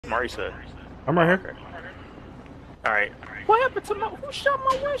Marisa? I'm right here. All right. What happened to my? Who shot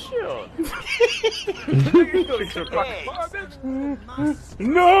my windshield?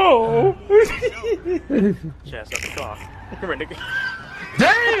 No. Chest up the car. Come here, nigga.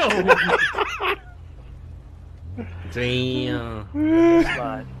 Damn.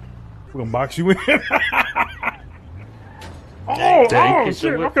 Slide. We're gonna box you in. Oh, Dang, oh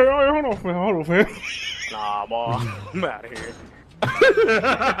shit. Okay, all right, hold on, fam. Nah, boy. I'm out of here.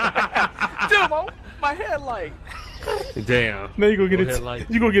 Dude, my headlight. Damn. Now you gonna get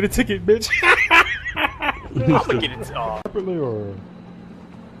you gonna get a ticket, bitch. I'm gonna get it. Separately or?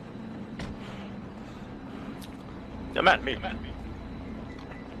 I'm at me.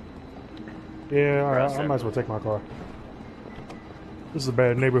 Yeah, all right. I might as well take my car. This is a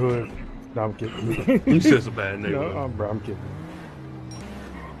bad neighborhood. No, I'm kidding. You said it's a bad neighborhood. No, bro, I'm kidding.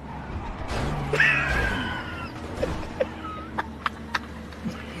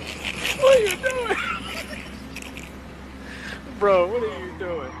 What are you doing? Bro, what are you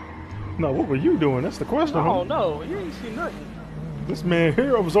doing? No, what were you doing? That's the question. Oh, no. You ain't see nothing. This man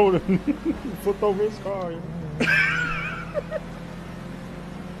here was older than flipped over his car.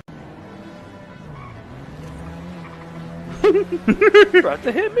 You tried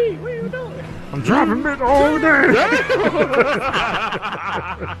to hit me. What are you doing? I'm driving it all day.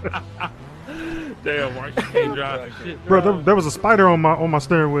 Damn, why you can't drive shit? Bro, there was a spider on my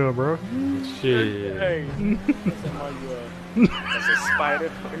steering wheel, bro. Shit. Hey, that's a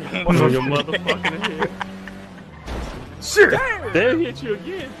spider On your motherfucking head. Shit. They'll hit you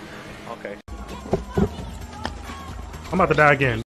again. Okay. I'm about to die again.